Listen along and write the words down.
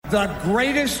the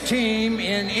greatest team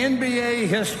in NBA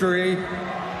history,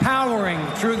 powering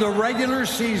through the regular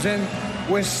season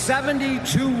with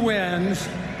 72 wins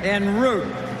en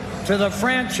route to the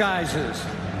franchise's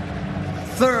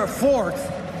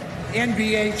fourth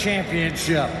NBA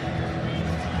championship.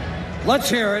 Let's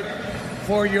hear it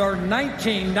for your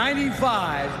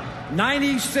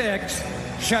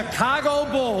 1995-96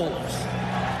 Chicago Bulls.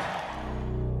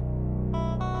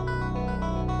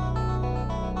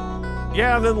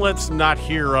 Yeah, then let's not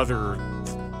hear other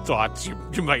thoughts you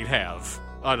might have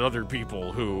on other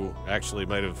people who actually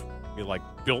might have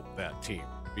built that team,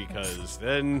 because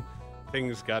then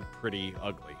things got pretty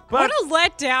ugly. But what a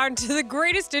letdown to the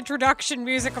greatest introduction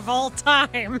music of all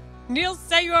time. Neil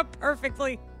set you up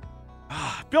perfectly.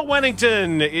 Bill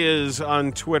Wennington is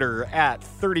on Twitter at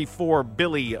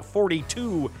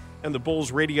 34Billy42, and the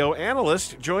Bulls radio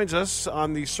analyst joins us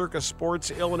on the Circa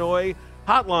Sports Illinois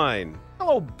hotline.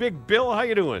 Hello, Big Bill. How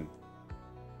you doing?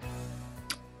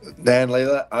 Dan,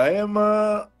 Leila, I'm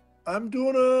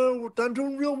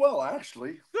doing real well,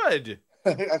 actually. Good.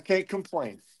 I can't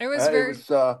complain. It was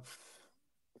Go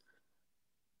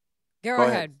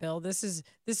ahead, Bill. This is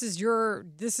your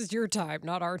time,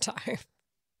 not our time.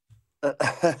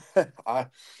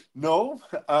 No,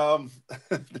 our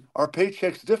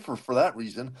paychecks differ for that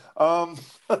reason. But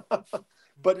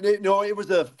it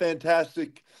was a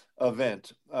fantastic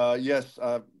event. Yes,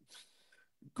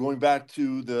 going back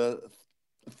to the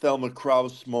Thelma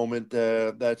Krause moment,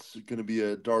 that's going to be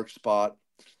a dark spot,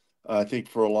 I think,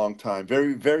 for a long time.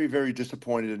 Very, very, very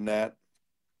disappointed in that.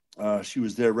 She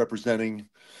was there representing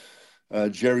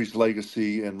Jerry's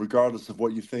legacy, and regardless of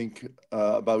what you think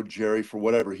about Jerry, for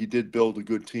whatever, he did build a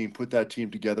good team, put that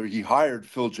team together. He hired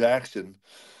Phil Jackson,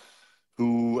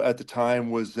 who at the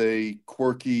time was a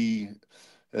quirky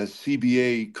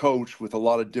CBA coach with a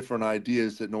lot of different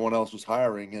ideas that no one else was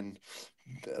hiring, and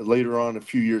later on, a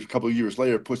couple of years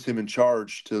later, puts him in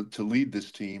charge to lead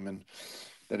this team. And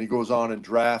then he goes on and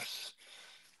drafts,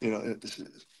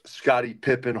 Scottie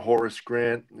Pippen, Horace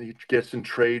Grant. He gets in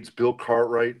trades, Bill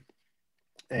Cartwright.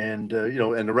 And,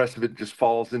 and the rest of it just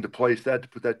falls into place to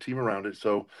put that team around it.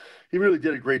 So he really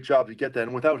did a great job to get that.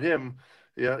 And without him,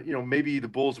 maybe the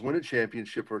Bulls win a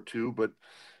championship or two, but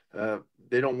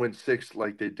they don't win 6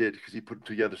 like they did, because he put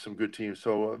together some good teams.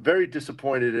 So very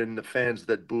disappointed in the fans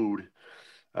that booed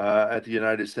at the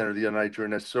United Center the other night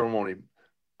during that ceremony.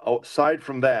 Aside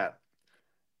from that,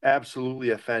 absolutely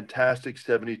a fantastic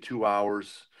 72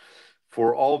 hours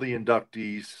for all the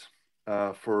inductees,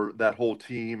 for that whole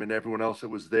team and everyone else that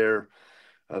was there.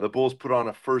 The Bulls put on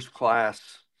a first-class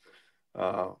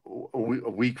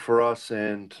week for us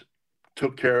and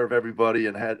took care of everybody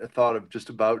and had a thought of just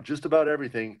about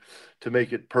everything to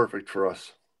make it perfect for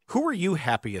us. Who are you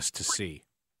happiest to see?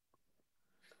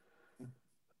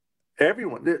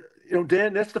 Everyone.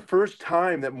 Dan, that's the first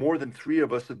time that more than 3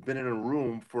 of us have been in a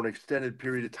room for an extended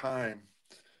period of time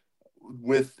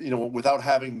without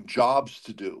having jobs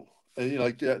to do.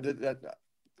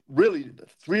 Really,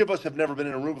 3 of us have never been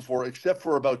in a room before, except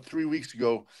for about 3 weeks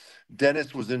ago.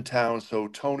 Dennis was in town, so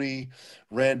Tony,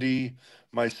 Randy,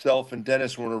 myself, and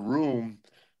Dennis were in a room,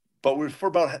 but we were for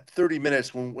about 30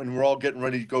 minutes when we're all getting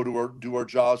ready to go to do our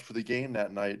jobs for the game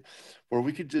that night, where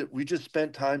we just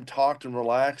spent time, talked and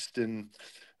relaxed and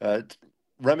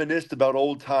reminisced about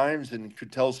old times and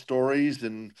could tell stories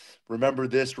and remember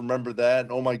this, remember that,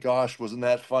 and oh my gosh, wasn't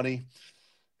that funny?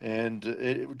 And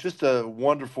it was just a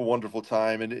wonderful, wonderful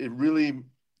time. And it really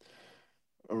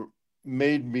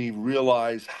made me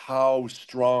realize how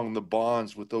strong the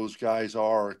bonds with those guys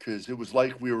are, because it was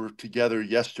like we were together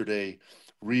yesterday,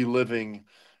 reliving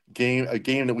a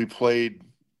game that we played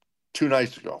 2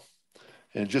 nights ago.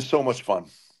 And just so much fun.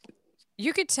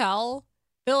 You could tell,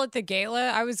 Bill, at the gala,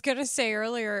 I was going to say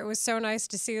earlier, it was so nice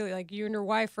to see you and your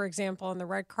wife, for example, on the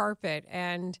red carpet,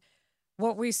 and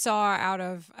what we saw out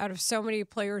of so many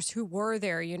players who were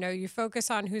there. You focus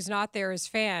on who's not there as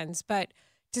fans, but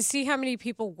to see how many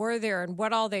people were there and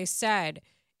what all they said,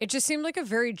 it just seemed like a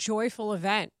very joyful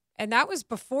event. And that was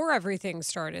before everything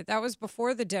started. That was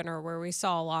before the dinner where we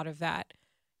saw a lot of that.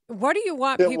 What do you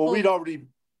want people? Well, we'd already.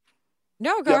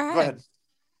 No, go ahead.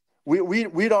 Go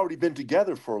ahead. We'd already been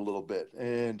together for a little bit,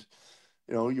 and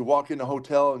you walk in the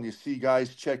hotel and you see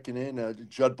guys checking in.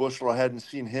 Judd Bushler, I hadn't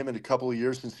seen him in a couple of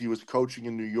years since he was coaching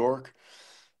in New York.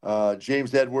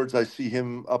 James Edwards, I see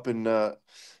him up in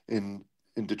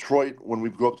Detroit when we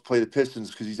go up to play the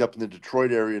Pistons, because he's up in the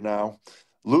Detroit area now.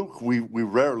 Luke, we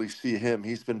rarely see him.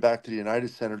 He's been back to the United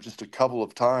Center just a couple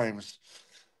of times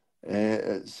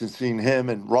since seeing him.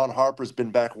 And Ron Harper's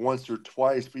been back once or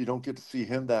twice, but you don't get to see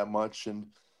him that much. And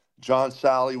John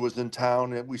Sally was in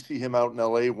town, and we see him out in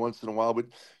LA once in a while, but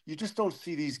you just don't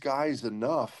see these guys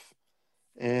enough.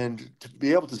 And to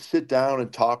be able to sit down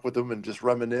and talk with them and just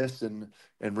reminisce and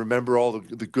remember all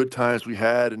the good times we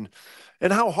had and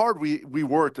how hard we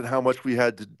worked and how much we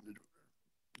had to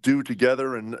do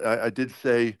together. And I did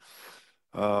say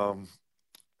at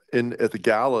the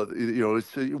gala,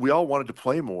 we all wanted to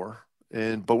play more,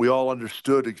 but we all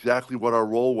understood exactly what our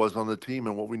role was on the team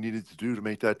and what we needed to do to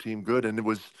make that team good. And it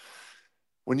was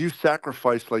when you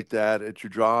sacrifice like that at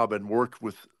your job and work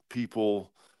with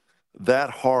people that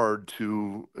hard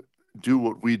to do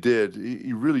what we did,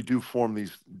 you really do form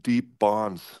these deep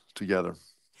bonds together.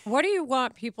 What do you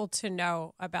want people to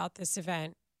know about this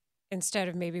event instead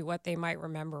of maybe what they might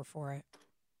remember for it?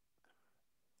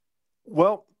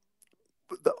 Well,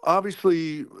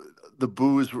 obviously the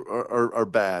boos are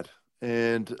bad,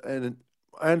 and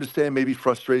I understand maybe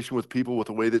frustration with people with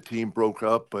the way the team broke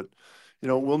up, but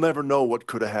we'll never know what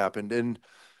could have happened. And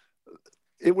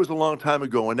it was a long time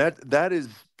ago, and that is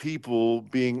people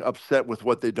being upset with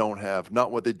what they don't have,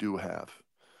 not what they do have.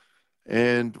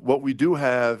 And what we do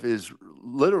have is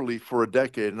literally for a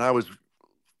decade, and I was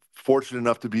fortunate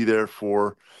enough to be there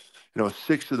for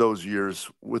 6 of those years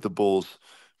with the Bulls,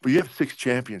 but you have 6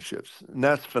 championships, and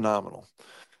that's phenomenal.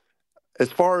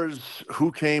 As far as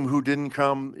who came, who didn't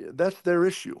come, that's their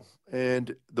issue.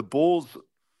 And the Bulls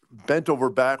bent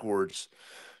over backwards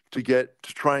to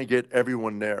try and get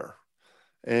everyone there.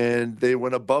 And they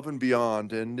went above and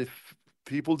beyond. And if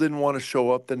people didn't want to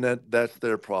show up, then that's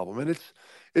their problem. And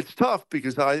it's tough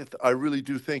because I really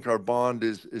do think our bond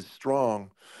is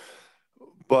strong.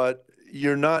 But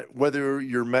you're not, whether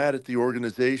you're mad at the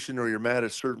organization or you're mad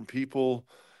at certain people,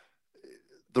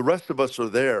 the rest of us are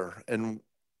there. And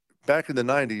back in the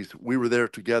 90s, we were there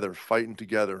together, fighting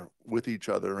together with each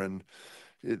other. And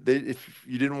if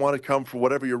you didn't want to come for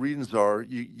whatever your reasons are,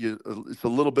 it's a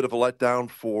little bit of a letdown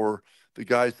for the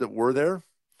guys that were there,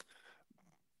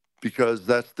 because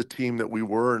that's the team that we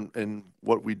were and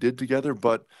what we did together.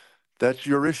 But that's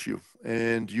your issue,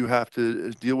 and you have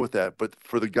to deal with that. But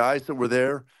for the guys that were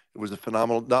there, it was a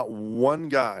phenomenal. Not one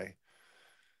guy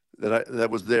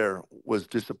that was there was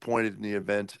disappointed in the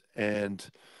event, and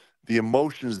the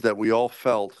emotions that we all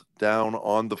felt down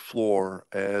on the floor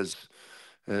as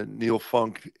Neil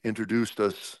Funk introduced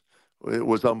us, it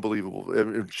was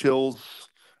unbelievable. Chills,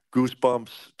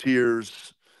 goosebumps,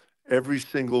 tears. Every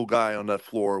single guy on that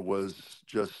floor was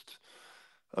just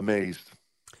amazed.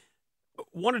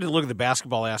 Wanted to look at the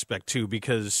basketball aspect, too,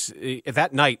 because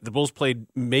that night, the Bulls played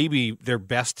maybe their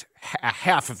best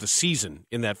half of the season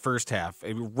in that first half.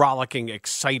 Rollicking,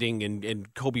 exciting,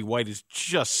 and Kobe White is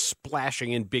just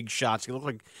splashing in big shots. He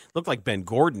looked like Ben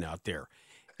Gordon out there.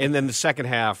 And then the second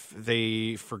half,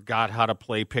 they forgot how to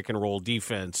play pick-and-roll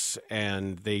defense,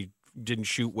 and they didn't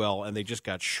shoot well, and they just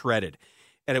got shredded.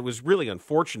 And it was really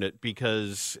unfortunate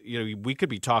because, we could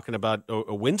be talking about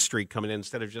a win streak coming in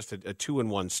instead of just a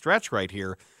 2-1 stretch right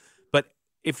here. But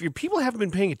if your people haven't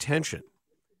been paying attention,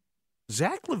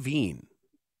 Zach LaVine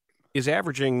is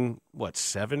averaging,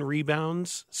 7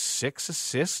 rebounds, 6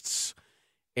 assists,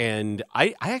 and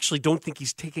I actually don't think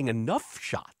he's taking enough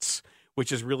shots,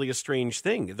 which is really a strange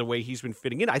thing, the way he's been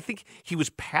fitting in. I think he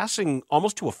was passing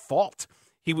almost to a fault.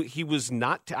 He was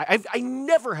not. I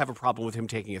never have a problem with him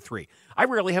taking a 3. I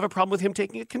rarely have a problem with him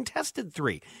taking a contested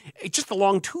 3. It's just the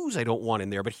long twos I don't want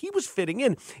in there. But he was fitting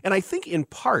in, and I think in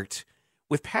part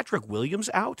with Patrick Williams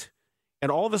out,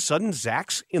 and all of a sudden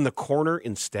Zach's in the corner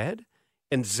instead,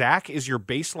 and Zach is your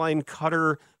baseline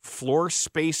cutter, floor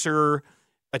spacer,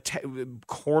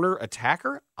 corner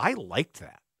attacker. I liked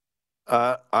that.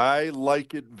 I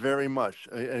like it very much.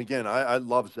 And again, I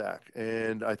love Zach,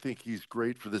 and I think he's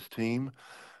great for this team.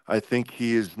 I think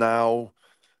he is now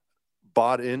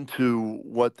bought into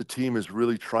what the team is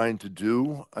really trying to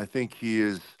do. I think he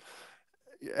is,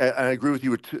 and I agree with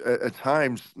you at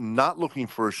times, not looking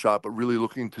for a shot, but really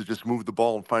looking to just move the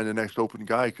ball and find the next open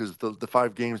guy, because the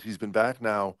 5 games he's been back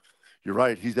now, you're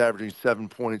right, he's averaging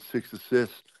 7.6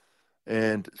 assists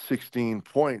and 16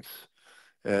 points.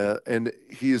 And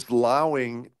he is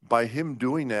allowing, by him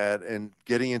doing that and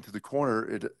getting into the corner,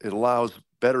 it allows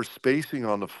better spacing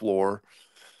on the floor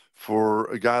for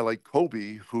a guy like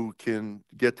Kobe, who can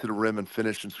get to the rim and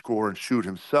finish and score and shoot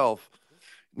himself.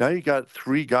 Now you got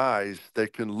 3 guys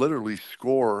that can literally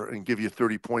score and give you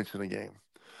 30 points in a game,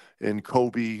 in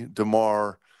Kobe,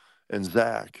 DeMar, and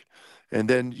Zach. And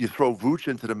then you throw Vooch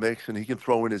into the mix, and he can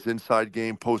throw in his inside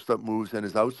game, post-up moves, and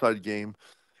his outside game,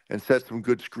 and set some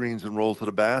good screens and roll to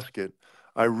the basket.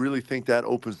 I really think that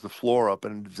opens the floor up.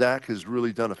 And Zach has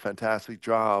really done a fantastic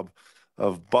job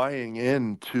of buying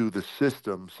into the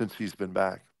system since he's been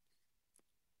back.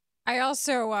 I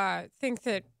also think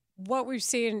that what we've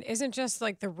seen isn't just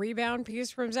like the rebound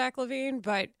piece from Zach LaVine,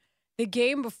 but the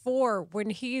game before when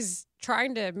he's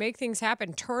trying to make things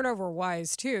happen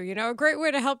turnover-wise too. You know, a great way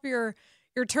to help your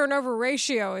turnover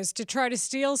ratio is to try to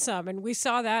steal some, and we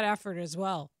saw that effort as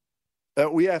well.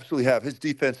 We absolutely have. His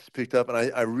defense has picked up, and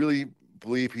I really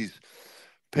believe he's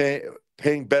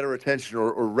paying better attention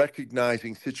or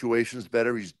recognizing situations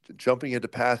better. He's jumping into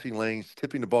passing lanes,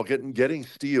 tipping the ball, getting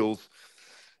steals,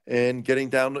 and getting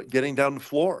down the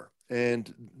floor.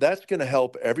 And that's going to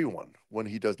help everyone when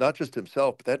he does, not just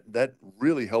himself, but that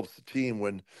really helps the team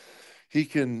when he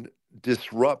can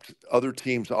disrupt other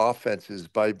teams' offenses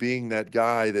by being that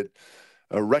guy that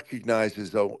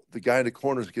recognizes, oh, the guy in the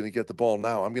corner is going to get the ball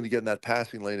now. I'm going to get in that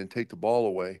passing lane and take the ball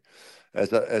away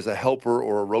as a helper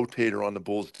or a rotator on the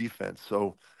Bulls' defense.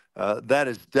 So that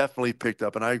has definitely picked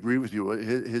up, and I agree with you.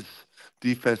 His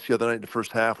defense the other night in the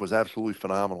first half was absolutely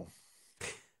phenomenal.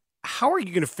 How are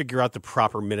you going to figure out the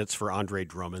proper minutes for Andre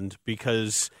Drummond?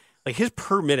 Because like his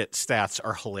per minute stats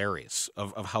are hilarious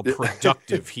of how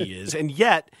productive he is. And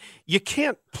yet you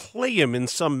can't play him in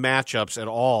some matchups at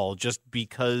all just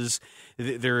because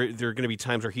there are going to be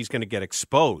times where he's going to get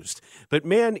exposed. But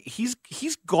man, he's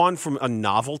gone from a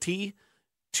novelty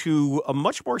to a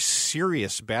much more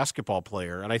serious basketball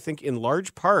player. And I think in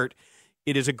large part,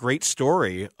 it is a great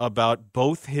story about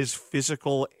both his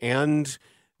physical and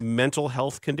mental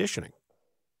health conditioning.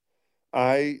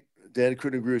 Dan,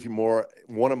 couldn't agree with you more.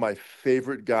 One of my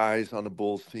favorite guys on the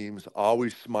Bulls teams,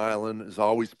 always smiling, is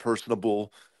always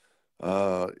personable.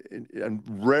 And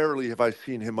rarely have I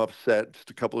seen him upset. Just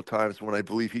a couple of times when I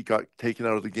believe he got taken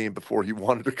out of the game before he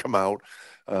wanted to come out,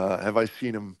 have I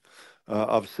seen him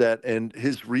upset. And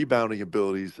his rebounding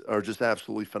abilities are just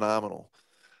absolutely phenomenal.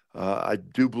 I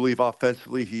do believe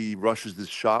offensively he rushes his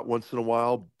shot once in a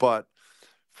while, but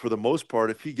for the most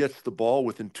part, if he gets the ball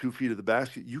within 2 feet of the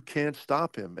basket, you can't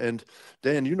stop him. And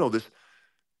Dan, you know this,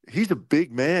 he's a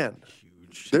big man.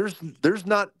 Huge. There's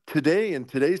not today in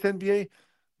today's NBA,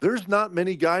 there's not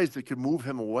many guys that can move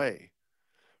him away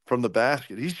from the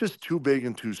basket. He's just too big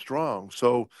and too strong.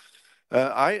 So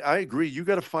I agree. You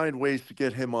got to find ways to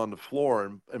get him on the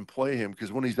floor and play him,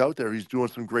 because when he's out there, he's doing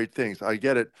some great things. I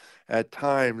get it at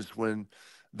times when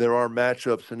there are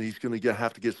matchups and he's going to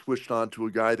have to get switched on to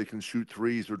a guy that can shoot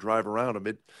threes or drive around him.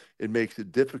 It makes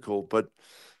it difficult, but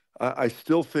I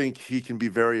still think he can be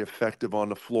very effective on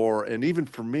the floor. And even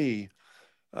for me,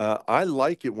 I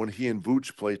like it when he and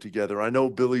Vooch play together. I know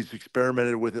Billy's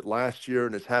experimented with it last year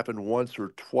and it's happened once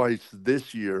or twice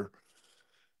this year,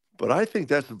 but I think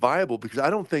that's viable because I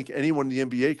don't think anyone in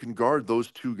the NBA can guard those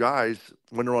two guys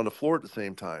when they're on the floor at the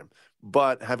same time.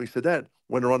 But having said that,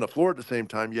 when they're on the floor at the same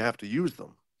time, you have to use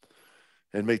them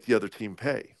and make the other team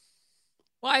pay.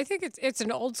 Well, I think it's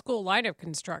an old school lineup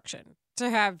construction to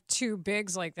have two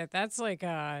bigs like that. That's like,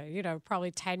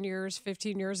 probably 10 years,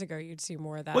 15 years ago, you'd see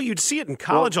more of that. Well, you'd see it in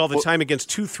college all the time against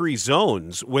 2-3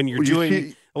 zones when you're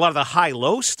doing a lot of the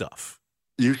high-low stuff.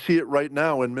 You see it right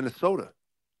now in Minnesota.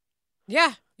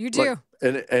 Yeah, you do.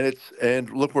 And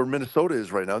look where Minnesota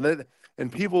is right now.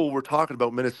 And people were talking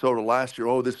about Minnesota last year.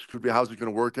 Oh, this could be, how's it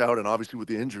going to work out? And obviously with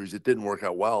the injuries, it didn't work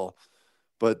out well.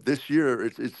 But this year,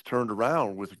 it's turned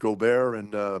around with Gobert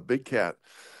and Big Cat.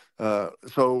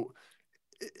 So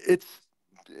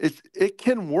it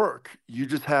can work. You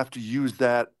just have to use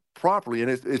that properly. And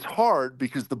it's hard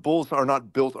because the Bulls are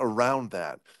not built around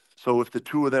that. So if the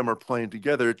two of them are playing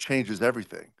together, it changes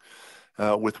everything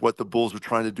with what the Bulls are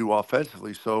trying to do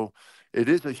offensively. So it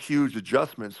is a huge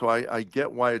adjustment. So I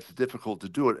get why it's difficult to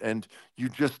do it. And you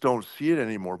just don't see it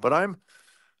anymore. But I'm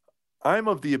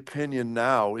of the opinion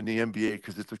now in the NBA,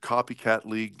 because it's a copycat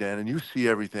league, Dan, and you see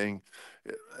everything,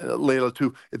 Leila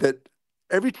too, that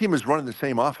every team is running the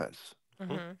same offense.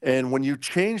 Mm-hmm. And when you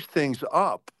change things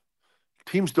up,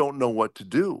 teams don't know what to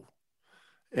do.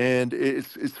 And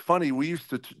it's funny, we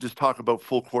used to just talk about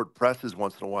full court presses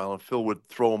once in a while, and Phil would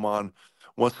throw them on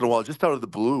once in a while, just out of the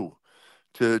blue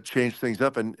to change things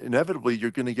up. And inevitably,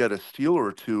 you're going to get a steal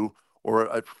or two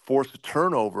or force a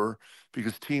turnover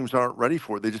because teams aren't ready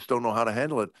for it. They just don't know how to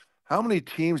handle it. How many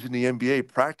teams in the NBA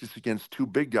practice against two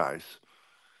big guys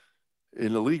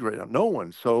in the league right now? No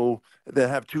one. So they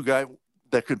have two guys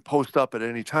that could post up at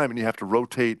any time, and you have to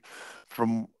rotate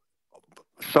from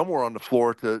somewhere on the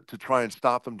floor to try and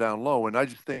stop them down low. And I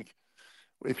just think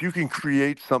if you can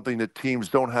create something that teams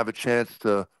don't have a chance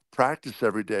to practice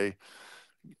every day,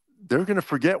 they're going to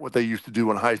forget what they used to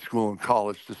do in high school and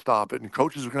college to stop it. And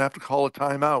coaches are going to have to call a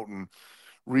timeout and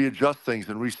readjust things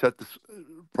and reset this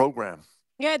program.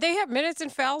 Yeah, they have minutes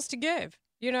and fouls to give.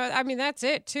 That's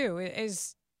it too.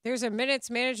 Is there's a minutes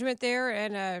management there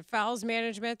and a fouls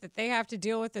management that they have to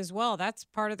deal with as well. That's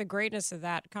part of the greatness of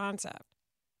that concept.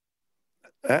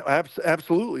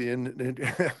 Absolutely, and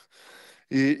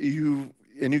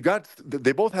you got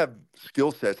they both have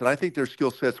skill sets, and I think their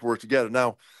skill sets work together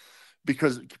now.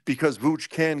 Because Vooch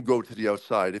can go to the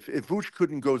outside. If Vooch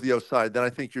couldn't go to the outside, then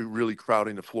I think you're really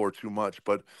crowding the floor too much.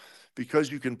 But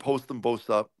because you can post them both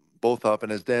up,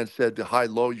 and as Dan said, the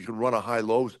high-low, you can run a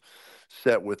high-low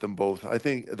set with them both. I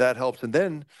think that helps. And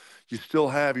then you still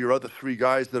have your other three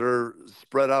guys that are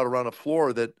spread out around the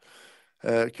floor that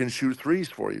can shoot threes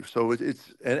for you. So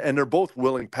and they're both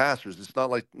willing passers. It's not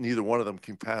like neither one of them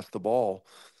can pass the ball.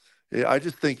 I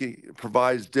just think it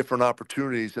provides different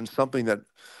opportunities and something that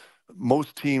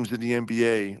most teams in the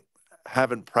NBA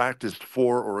haven't practiced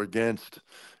for or against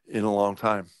in a long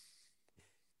time.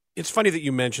 It's funny that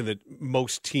you mentioned that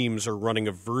most teams are running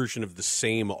a version of the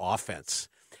same offense.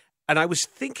 And I was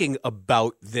thinking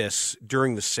about this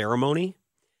during the ceremony,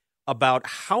 about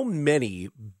how many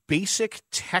basic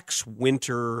Tex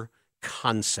Winter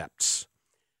concepts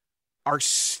are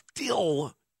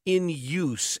still in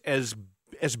use as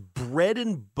bread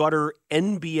and butter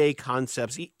NBA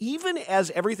concepts, even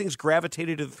as everything's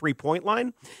gravitated to the three-point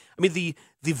line. I mean, the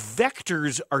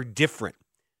vectors are different.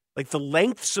 Like the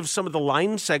lengths of some of the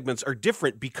line segments are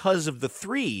different because of the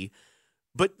three,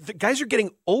 but the guys are getting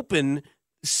open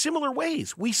similar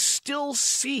ways. We still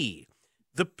see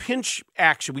the pinch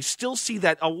action. We still see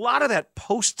that a lot of that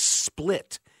post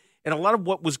split and a lot of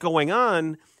what was going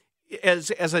on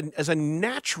as a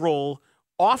natural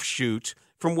offshoot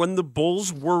from when the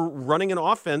Bulls were running an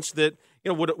offense that,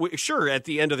 would sure, at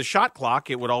the end of the shot clock,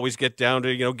 it would always get down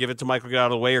to, give it to Michael, get out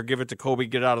of the way, or give it to Kobe,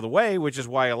 get out of the way, which is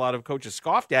why a lot of coaches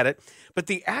scoffed at it. But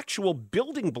the actual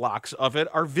building blocks of it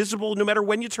are visible no matter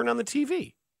when you turn on the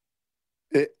TV.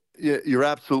 You're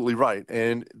absolutely right.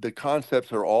 And the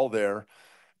concepts are all there.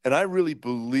 And I really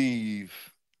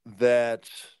believe that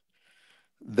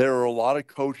there are a lot of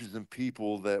coaches and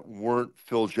people that weren't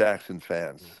Phil Jackson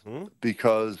fans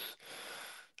because –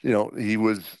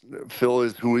 Phil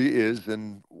is who he is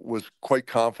and was quite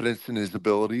confident in his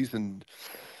abilities and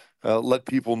let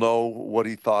people know what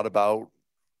he thought about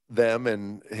them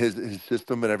and his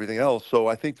system and everything else. So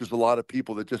I think there's a lot of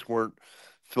people that just weren't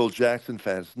Phil Jackson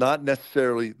fans, not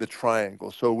necessarily the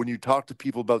triangle. So when you talk to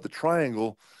people about the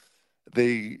triangle,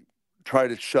 they try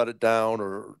to shut it down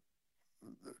or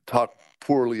talk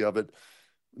poorly of it,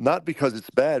 not because it's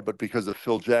bad, but because of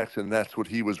Phil Jackson. That's what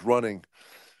he was running.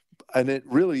 And it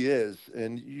really is.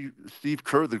 And Steve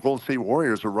Kerr, the Golden State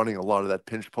Warriors are running a lot of that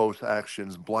pinch post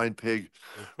actions, blind pig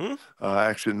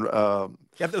action.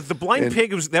 The blind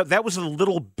pig was that was a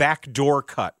little backdoor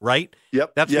cut, right?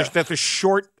 Yep. That's a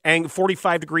short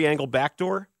 45-degree angle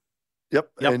backdoor. Yep.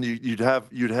 And you'd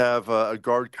have a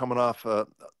guard coming off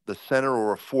the center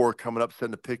or a four coming up,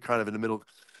 setting a pick kind of in the middle,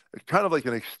 kind of like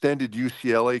an extended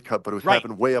UCLA cut, but it was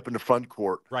happening way up in the front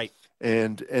court. Right.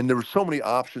 And there were so many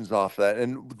options off that.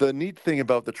 And the neat thing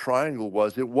about the triangle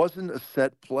was it wasn't a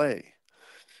set play.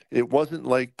 It wasn't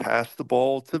like pass the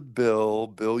ball to Bill.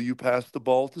 Bill, you pass the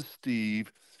ball to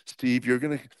Steve. Steve, you're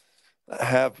going to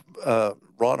have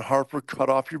Ron Harper cut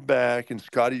off your back, and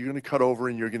Scotty, you're going to cut over,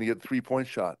 and you're going to get a three-point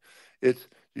shot.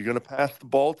 You're going to pass the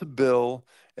ball to Bill,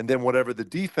 and then whatever the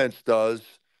defense does,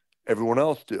 everyone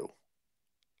else do.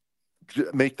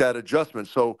 Make that adjustment.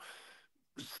 So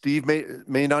Steve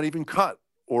may not even cut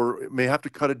or may have to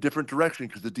cut a different direction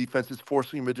because the defense is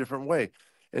forcing him a different way.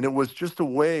 And it was just a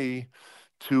way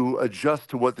to adjust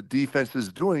to what the defense is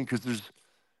doing because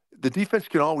the defense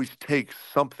can always take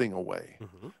something away,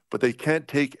 but they can't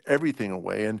take everything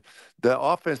away. And the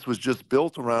offense was just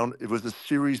built around, it was a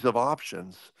series of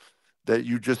options that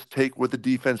you just take what the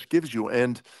defense gives you.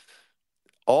 And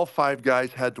all five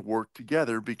guys had to work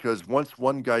together because once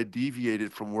one guy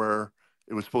deviated from where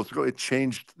it was supposed to go, it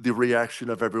changed the reaction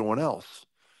of everyone else.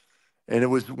 And it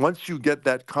was once you get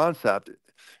that concept,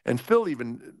 and Phil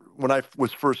even, when I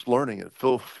was first learning it,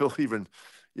 Phil even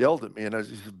yelled at me, and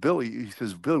he said,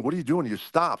 Billy, what are you doing? You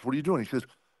stopped. What are you doing? He says,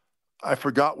 I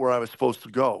forgot where I was supposed to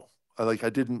go. I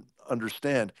didn't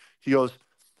understand. He goes,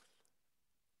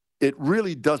 it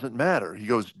really doesn't matter. He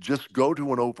goes, just go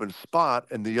to an open spot,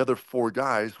 and the other four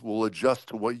guys will adjust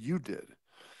to what you did.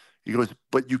 He goes,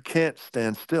 but you can't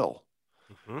stand still.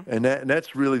 And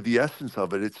that's really the essence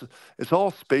of it. It's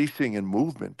all spacing and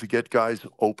movement to get guys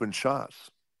open shots.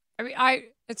 I mean,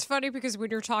 it's funny because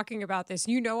when you're talking about this,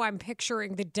 I'm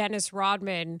picturing the Dennis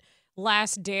Rodman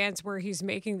Last Dance where he's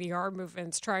making the arm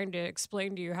movements, trying to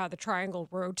explain to you how the triangle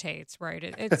rotates, right?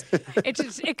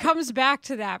 It comes back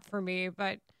to that for me,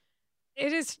 but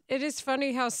It is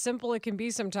funny how simple it can be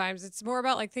sometimes. It's more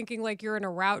about like thinking like you're in a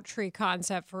route tree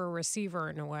concept for a receiver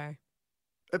in a way.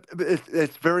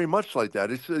 It's very much like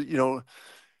that. It's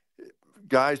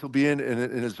guys will be in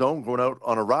a zone going out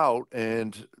on a route,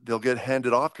 and they'll get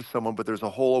handed off to someone, but there's a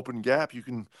whole open gap. You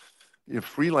can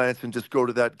freelance and just go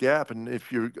to that gap. And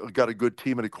if you've got a good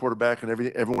team and a quarterback and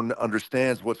everyone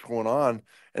understands what's going on,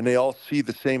 and they all see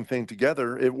the same thing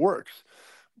together, it works.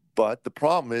 But the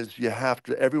problem is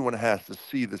everyone has to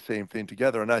see the same thing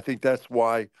together. And I think that's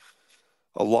why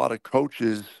a lot of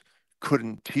coaches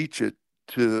couldn't teach it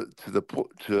to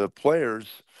players,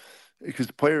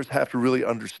 because players have to really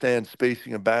understand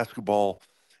spacing of basketball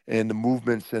and the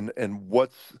movements and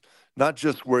what's not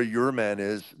just where your man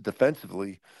is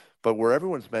defensively, but where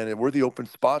everyone's man is, where the open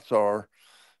spots are,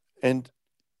 and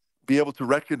be able to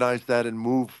recognize that and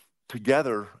move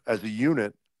together as a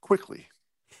unit quickly.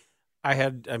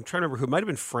 I'm trying to remember who might have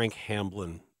been Frank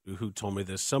Hamblin who told me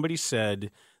this. Somebody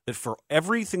said that for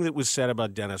everything that was said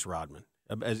about Dennis Rodman,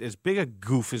 as big a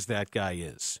goof as that guy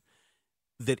is,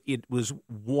 that it was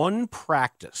one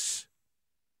practice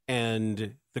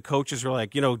and the coaches were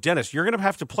like, Dennis, you're going to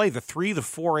have to play the 3, the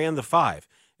 4, and the 5.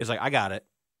 It's like, I got it.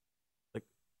 Like,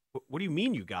 what do you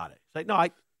mean you got it? It's like, no,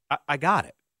 I got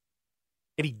it.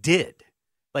 And he did.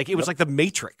 Like, it was like the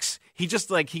Matrix. He just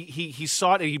like, he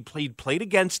saw it and he played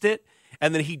against it.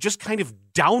 And then he just kind of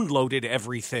downloaded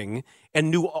everything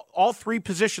and knew all 3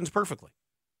 positions perfectly.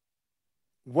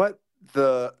 What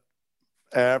the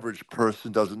average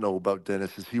person doesn't know about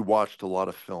Dennis is he watched a lot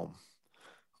of film,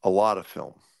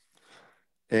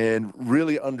 and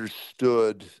really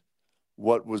understood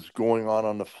what was going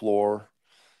on the floor.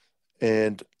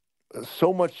 And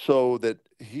so much so that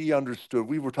he understood.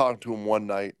 We were talking to him one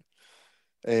night,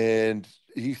 and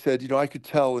he said, I could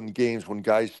tell in games when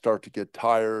guys start to get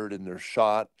tired and their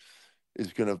shot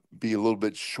is going to be a little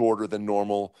bit shorter than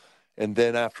normal. And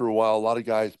then after a while, a lot of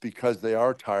guys, because they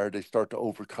are tired, they start to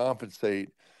overcompensate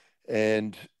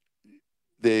and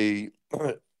they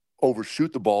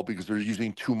overshoot the ball because they're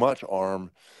using too much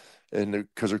arm and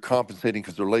because they're compensating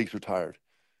because their legs are tired.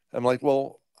 I'm like,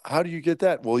 well, how do you get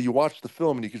that? Well, you watch the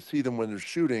film and you can see them when they're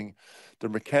shooting, their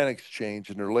mechanics change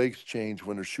and their legs change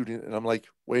when they're shooting. And I'm like,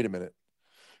 wait a minute.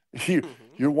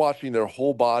 You're watching their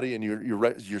whole body and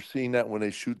you're seeing that when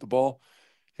they shoot the ball.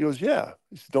 He goes, yeah.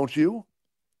 He said, don't you?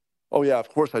 Oh, yeah, of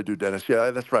course I do, Dennis.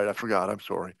 Yeah, that's right. I forgot. I'm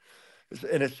sorry.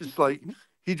 And it's just like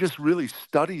he just really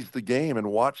studies the game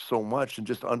and watches so much and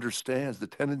just understands the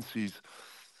tendencies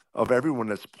of everyone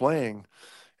that's playing.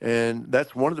 And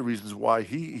that's one of the reasons why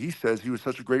he says he was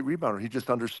such a great rebounder. He just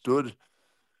understood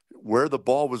where the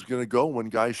ball was going to go when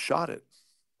guys shot it.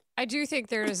 I do think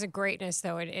there is a greatness,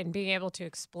 though, in being able to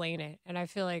explain it. And I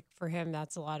feel like for him,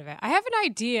 that's a lot of it. I have an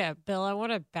idea, Bill. I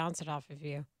want to bounce it off of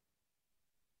you.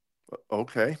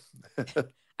 Okay.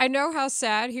 I know how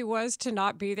sad he was to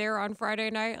not be there on Friday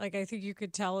night. Like, I think you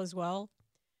could tell as well.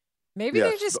 Maybe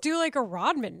they just do like a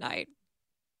Rodman night.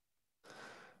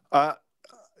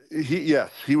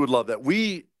 He would love that.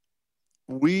 We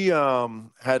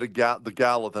had the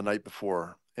gala the night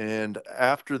before, and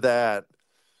after that,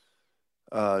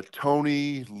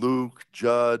 Tony, Luke,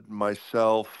 Judd,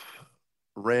 myself,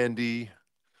 Randy.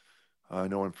 I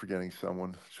know I'm forgetting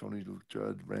someone. Tony, Luke,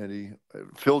 Judd, Randy,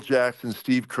 Phil Jackson,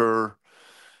 Steve Kerr.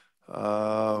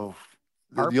 The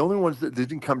only ones that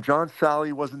didn't come, John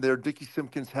Sally wasn't there. Dickie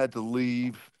Simpkins had to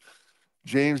leave.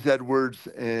 James Edwards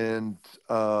and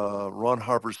Ron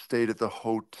Harper stayed at the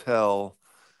hotel.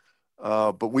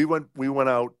 But we went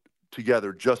out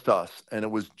together, just us, and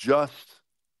it was just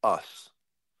us.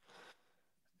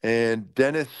 And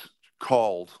Dennis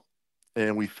called,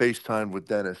 and we FaceTimed with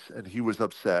Dennis, and he was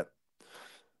upset.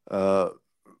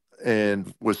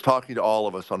 And was talking to all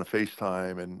of us on a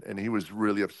FaceTime, and he was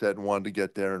really upset and wanted to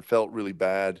get there and felt really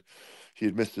bad. He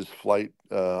had missed his flight,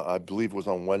 I believe it was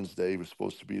on Wednesday. He was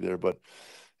supposed to be there,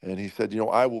 and he said,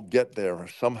 I will get there.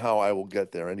 Somehow I will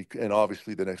get there. And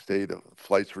obviously the next day the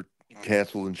flights were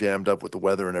canceled and jammed up with the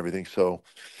weather and everything. So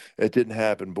it didn't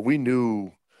happen, but we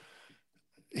knew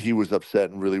he was upset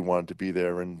and really wanted to be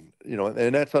there. And,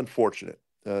 and that's unfortunate.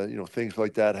 Things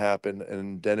like that happen,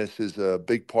 and Dennis is a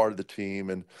big part of the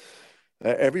team, and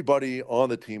everybody on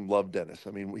the team loved Dennis. I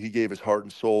mean, he gave his heart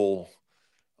and soul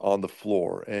on the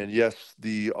floor, and yes,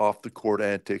 the off the court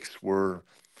antics were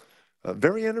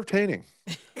very entertaining,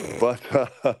 but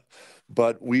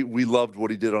we loved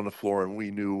what he did on the floor, and we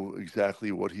knew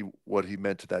exactly what he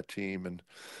meant to that team and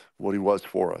what he was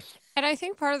for us. And I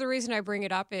think part of the reason I bring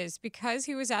it up is because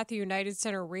he was at the United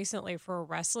Center recently for a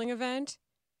wrestling event.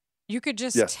 You could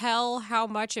just tell how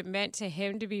much it meant to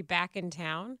him to be back in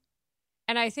town.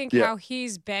 And I think how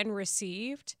he's been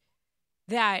received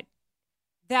that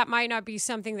might not be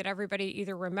something that everybody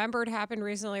either remembered happened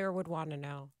recently or would want to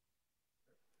know.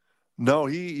 No,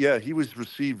 he was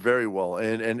received very well,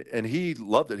 and he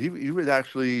loved it. He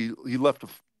left the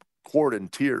court in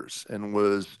tears and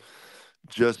was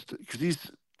just because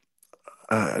he's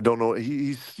I don't know,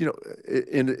 he's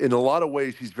in a lot of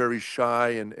ways he's very shy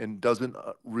and doesn't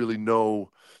really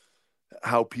know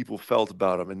how people felt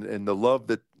about him, and the love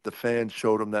that the fans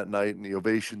showed him that night and the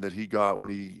ovation that he got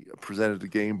when he presented the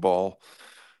game ball,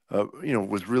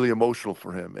 was really emotional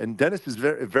for him. And Dennis is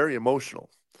very very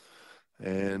emotional.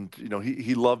 And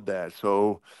he loved that.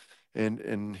 So,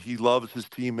 and he loves his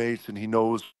teammates, and he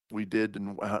knows we did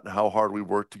and how hard we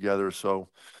worked together. So,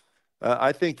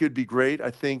 I think it'd be great. I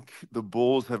think the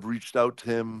Bulls have reached out to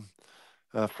him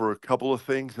for a couple of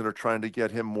things and are trying to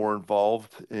get him more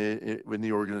involved in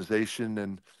the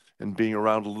organization and being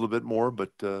around a little bit more. But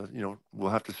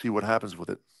we'll have to see what happens with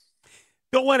it.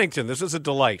 Bill Wennington, this is a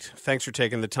delight. Thanks for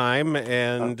taking the time,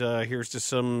 and here's to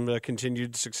some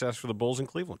continued success for the Bulls in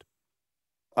Cleveland.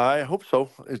 I hope so.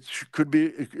 It could be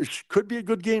a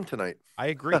good game tonight. I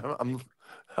agree.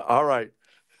 All right.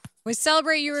 We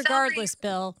celebrate you regardless,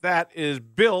 Bill. That is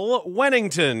Bill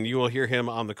Wennington. You will hear him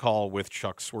on the call with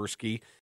Chuck Swirsky.